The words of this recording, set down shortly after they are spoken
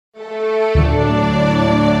And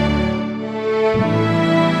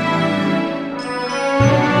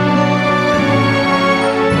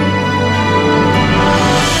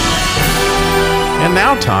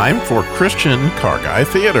now time for Christian Car Guy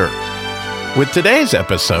Theater. With today's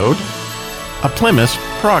episode, A Plymouth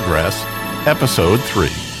Progress, Episode 3.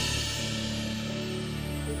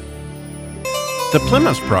 The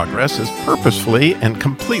Plymouth Progress is purposefully and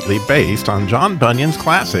completely based on John Bunyan's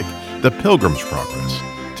classic, The Pilgrim's Progress.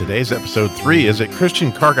 Today's Episode 3 is at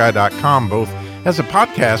ChristianCarGuy.com, both as a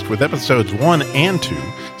podcast with Episodes 1 and 2,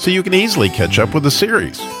 so you can easily catch up with the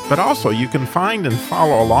series. But also you can find and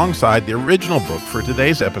follow alongside the original book for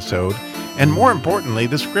today's episode, and more importantly,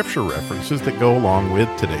 the scripture references that go along with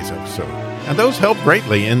today's episode. And those help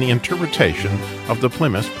greatly in the interpretation of the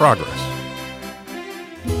Plymouth Progress.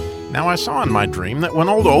 Now, I saw in my dream that when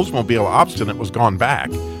old Oldsmobile Obstinate was gone back,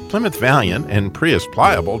 Plymouth Valiant and Prius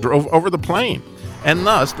Pliable drove over the plain, and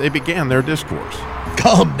thus they began their discourse.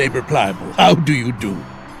 Come, neighbor Pliable, how do you do?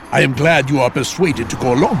 I am glad you are persuaded to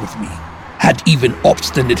go along with me. Had even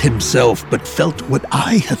Obstinate himself but felt what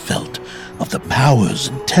I have felt of the powers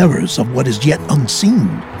and terrors of what is yet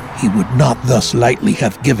unseen, he would not thus lightly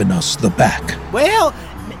have given us the back. Well,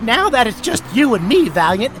 now that it's just you and me,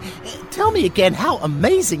 Valiant, tell me again how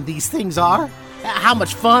amazing these things are, how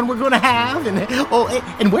much fun we're going to have,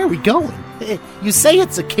 and where are we going? You say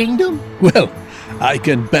it's a kingdom? Well, I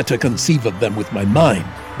can better conceive of them with my mind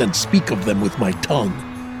than speak of them with my tongue.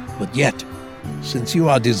 But yet, since you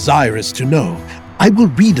are desirous to know, I will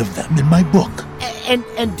read of them in my book.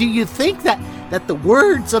 And do you think that the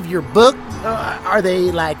words of your book, are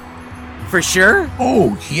they, like, for sure?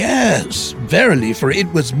 Oh, yes, verily, for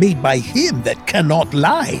it was made by him that cannot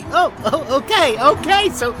lie. Okay,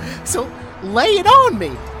 so lay it on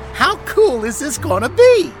me. How cool is this gonna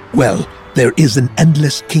be? Well, there is an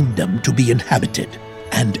endless kingdom to be inhabited,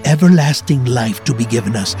 and everlasting life to be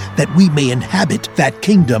given us, that we may inhabit that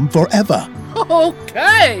kingdom forever.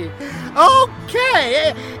 Okay,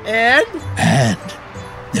 And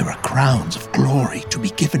there are crowns of glory to be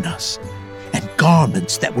given us, and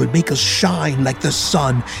garments that will make us shine like the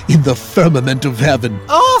sun in the firmament of heaven.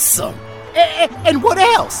 Awesome! And what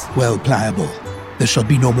else? Well, Pliable, there shall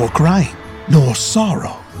be no more crying, nor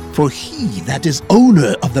sorrow, for he that is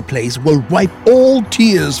owner of the place will wipe all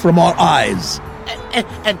tears from our eyes.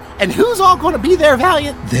 And who's all going to be there,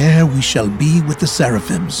 Valiant? There we shall be with the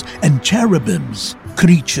seraphims and cherubims,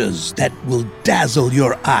 creatures that will dazzle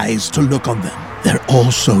your eyes to look on them. There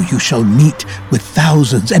also you shall meet with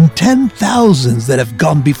thousands and 10,000s that have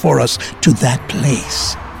gone before us to that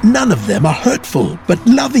place. None of them are hurtful, but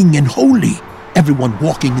loving and holy, everyone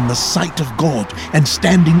walking in the sight of God and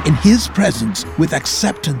standing in his presence with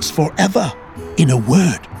acceptance forever. In a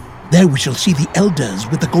word, there we shall see the elders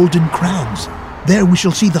with the golden crowns. There we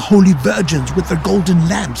shall see the holy virgins with their golden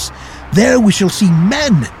lamps. There we shall see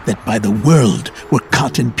men that by the world were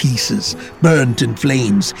cut in pieces, burnt in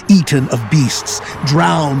flames, eaten of beasts,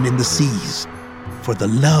 drowned in the seas, for the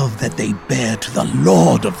love that they bear to the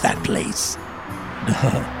Lord of that place.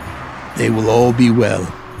 They will all be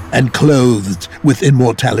well, and clothed with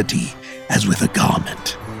immortality as with a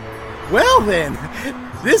garment. Well then,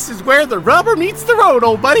 this is where the rubber meets the road,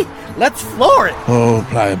 old buddy. Let's floor it. Oh,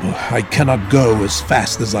 Pliable, I cannot go as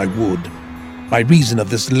fast as I would, by reason of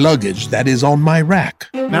this luggage that is on my rack.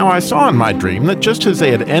 Now, I saw in my dream that just as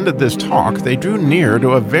they had ended this talk, they drew near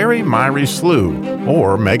to a very miry slough,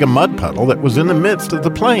 or mega mud puddle that was in the midst of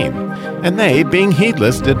the plain. And they, being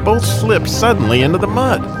heedless, did both slip suddenly into the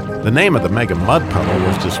mud. The name of the mega mud puddle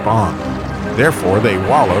was Despond. Therefore they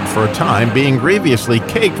wallowed for a time, being grievously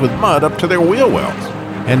caked with mud up to their wheel wells.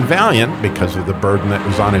 And Valiant, because of the burden that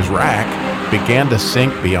was on his rack, began to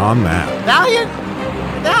sink beyond that. Valiant!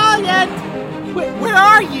 Where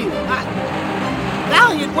are you?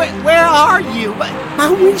 Valiant, where are you?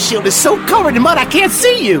 My windshield is so covered in mud I can't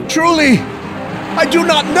see you. Truly, I do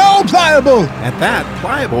not know, Pliable. At that,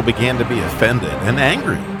 Pliable began to be offended and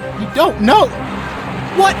angry. You don't know?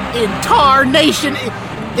 What in tarnation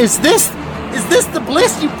is this? Is this the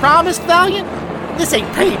bliss you promised, Valiant? This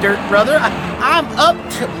ain't pay dirt, brother. I'm up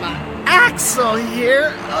to my axle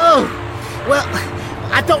here. Oh, well,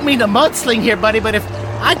 I don't mean to mudsling here, buddy, but if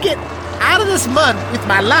I get out of this mud with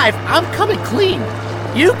my life, I'm coming clean.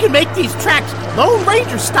 You can make these tracks Lone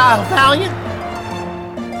Ranger style, Valiant.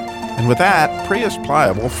 And with that, Prius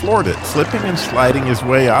Pliable floored it, slipping and sliding his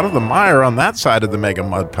way out of the mire on that side of the mega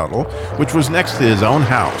mud puddle, which was next to his own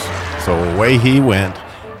house. So away he went,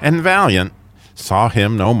 and Valiant saw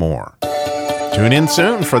him no more. Tune in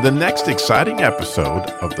soon for the next exciting episode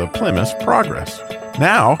of the Plymouth Progress.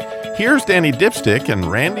 Now, here's Danny Dipstick and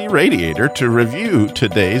Randy Radiator to review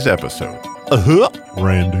today's episode.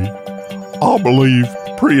 Randy, I believe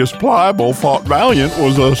Prius Pliable thought Valiant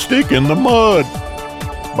was a stick in the mud.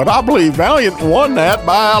 But I believe Valiant won that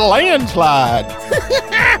by a landslide.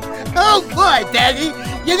 Oh boy, Daddy.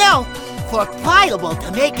 You know, for Pliable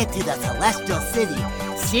to make it to the Celestial City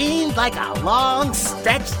seemed like a long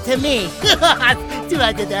stretch to me. See what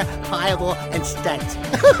I did there? Pliable and stretch.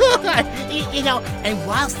 You know, and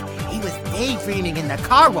whilst he was daydreaming in the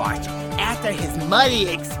car wash after his muddy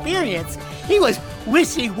experience, he was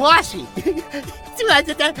wishy-washy. See what I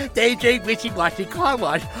did there? Daydream, wishy-washy car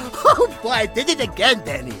wash. Oh boy, I did it again,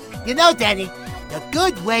 Danny. You know, Danny, the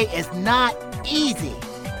good way is not easy.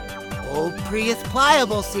 Old Prius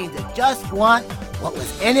Pliable seemed to just want what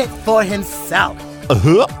was in it for himself.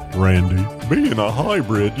 Randy, being a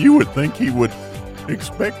hybrid, you would think he would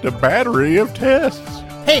expect a battery of tests.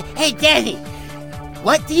 Hey, Danny,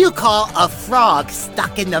 what do you call a frog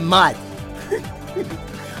stuck in the mud?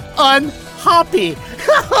 Unhappy.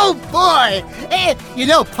 Oh boy! Hey, you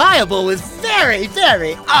know, Pliable was very,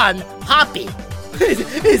 very unhappy.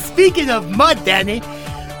 Speaking of mud, Danny,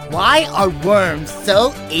 why are worms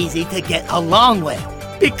so easy to get along with?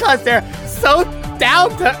 Because they're so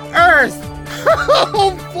down to earth.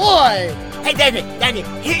 Oh boy! Hey, Danny,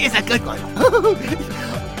 here is a good one.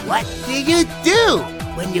 What do you do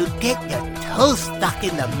when you get your toe stuck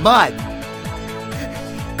in the mud?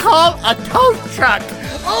 Call a tow truck.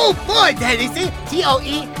 Oh boy, Daddy, see?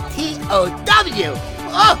 T-O-E-T-O-W.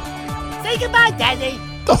 Oh, say goodbye, Daddy.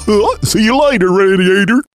 See you later, Radiator.